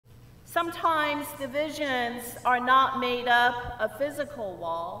Sometimes divisions are not made up of physical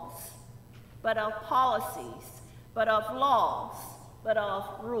walls, but of policies, but of laws, but of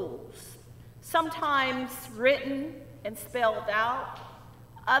rules. Sometimes written and spelled out,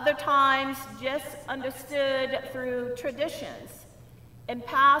 other times just understood through traditions and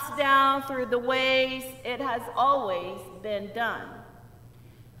passed down through the ways it has always been done.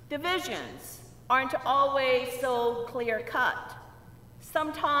 Divisions aren't always so clear-cut.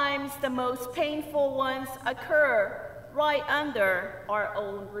 Sometimes the most painful ones occur right under our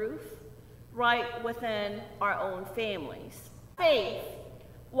own roof, right within our own families. Faith,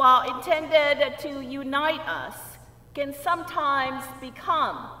 while intended to unite us, can sometimes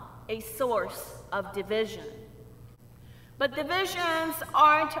become a source of division. But divisions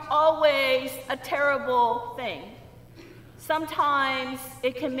aren't always a terrible thing. Sometimes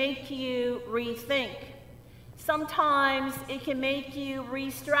it can make you rethink. Sometimes it can make you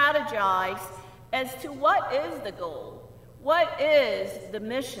re-strategize as to what is the goal, what is the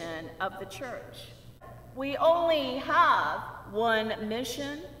mission of the church. We only have one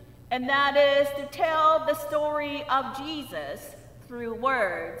mission, and that is to tell the story of Jesus through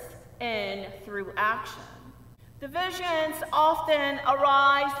words and through action. Divisions often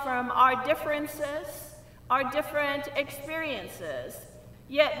arise from our differences, our different experiences,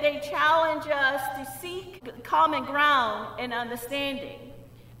 yet they challenge us to seek common ground and understanding.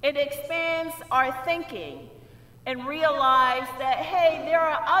 It expands our thinking and realize that, hey, there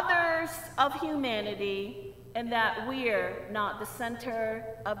are others of humanity and that we're not the center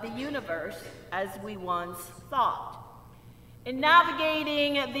of the universe as we once thought. In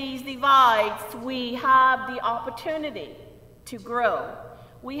navigating these divides, we have the opportunity to grow.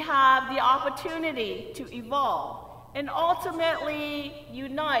 We have the opportunity to evolve and ultimately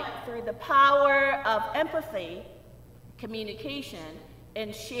unite through the power of empathy, communication,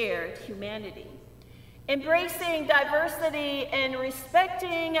 and shared humanity. Embracing diversity and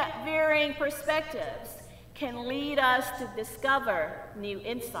respecting varying perspectives can lead us to discover new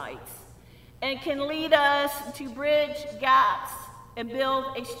insights and can lead us to bridge gaps and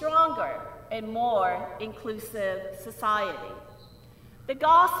build a stronger and more inclusive society. The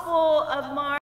Gospel of Mark